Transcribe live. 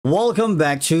Welcome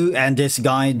back to Andy's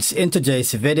Guides. In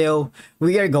today's video,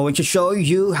 we are going to show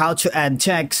you how to add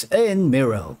text in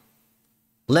Miro.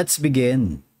 Let's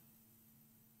begin.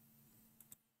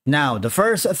 Now, the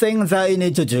first thing that you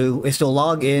need to do is to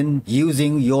log in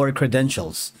using your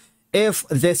credentials. If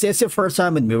this is your first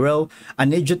time in Miro, I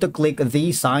need you to click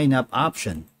the sign up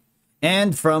option.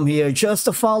 And from here, just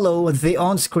to follow the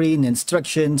on-screen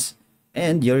instructions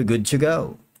and you're good to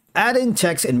go. Adding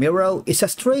text in Miro is a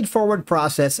straightforward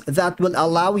process that will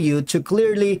allow you to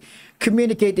clearly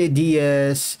communicate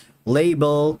ideas,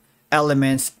 label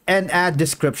elements, and add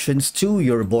descriptions to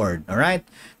your board. All right.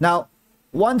 Now,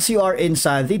 once you are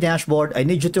inside the dashboard, I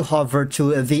need you to hover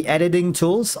to the editing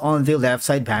tools on the left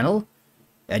side panel.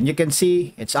 And you can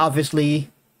see it's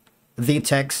obviously the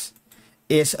text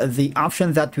is the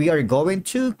option that we are going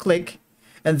to click.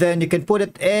 And then you can put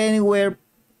it anywhere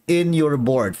in your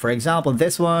board. For example,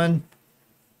 this one,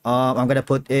 I'm gonna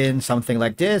put in something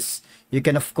like this. You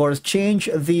can of course change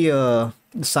the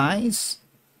size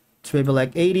to maybe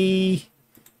like 80,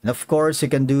 and of course you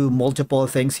can do multiple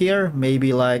things here.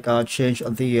 Maybe like change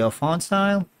the font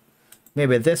style,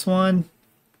 maybe this one,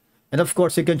 and of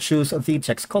course you can choose the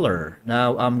text color.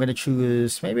 Now I'm gonna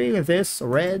choose maybe this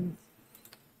red,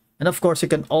 and of course you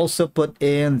can also put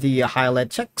in the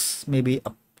highlight text, maybe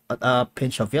a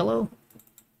pinch of yellow.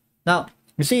 Now,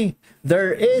 you see,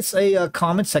 there is a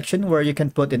comment section where you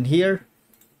can put in here.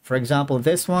 For example,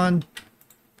 this one.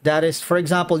 That is, for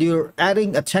example, you're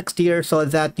adding a text here so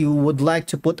that you would like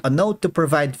to put a note to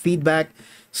provide feedback,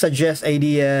 suggest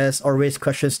ideas, or raise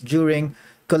questions during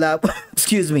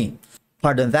excuse me.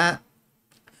 Pardon that.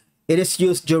 It is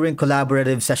used during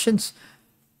collaborative sessions.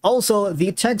 Also,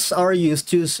 the texts are used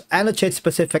to annotate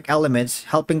specific elements,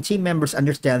 helping team members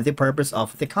understand the purpose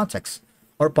of the context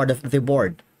or part of the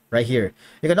board. Right here.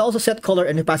 You can also set color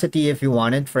and opacity if you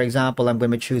wanted. For example, I'm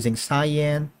going to be choosing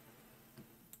cyan.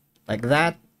 Like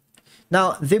that.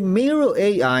 Now, the Miro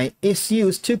AI is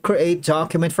used to create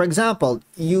document. For example,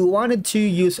 you wanted to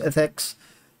use text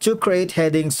to create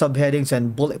headings, subheadings,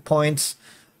 and bullet points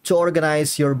to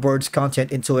organize your board's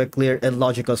content into a clear and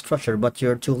logical structure, but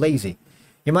you're too lazy.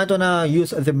 You might want to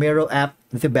use the Miro app,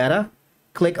 the beta.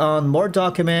 Click on more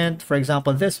document. For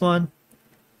example, this one.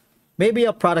 Maybe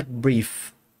a product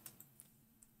brief.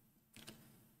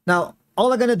 Now,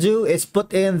 all I'm going to do is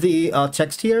put in the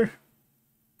text here.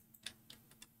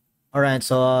 All right,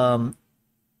 so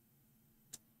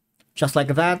just like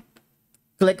that,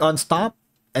 click on stop.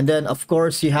 And then, of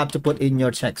course, you have to put in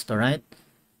your text, all right?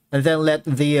 And then let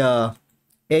the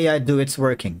AI do its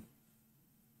working.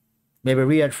 Maybe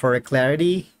read it for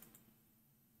clarity.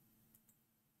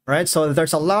 All right, so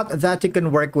there's a lot that you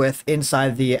can work with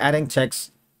inside the adding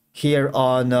text here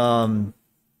on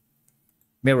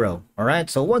Miro. All right,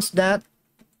 so once that,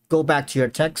 go back to your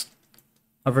text,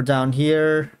 hover down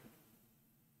here,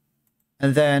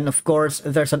 and then of course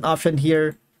there's an option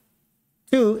here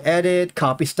to edit,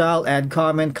 copy style, add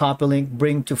comment, copy link,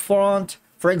 bring to font.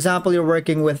 For example, you're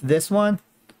working with this one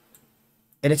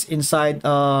and it's inside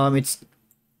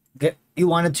you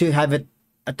wanted to have it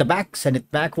at the back, send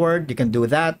it backward, you can do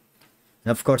that.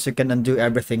 And of course you can undo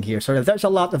everything here. So there's a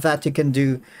lot of that you can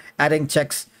do adding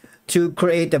text to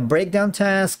create a breakdown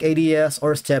task, ADS,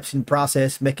 or steps in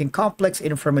process, making complex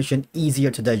information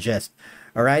easier to digest.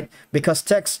 All right, because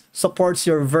text supports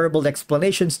your verbal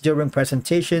explanations during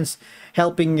presentations,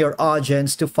 helping your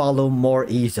audience to follow more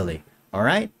easily. All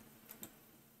right.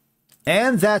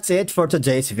 And that's it for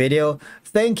today's video.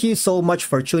 Thank you so much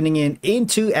for tuning in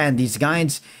into Andy's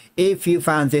Guides. If you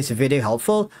found this video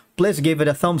helpful, please give it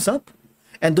a thumbs up.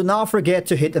 And do not forget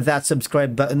to hit that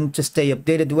subscribe button to stay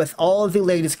updated with all the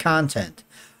latest content.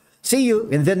 See you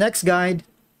in the next guide.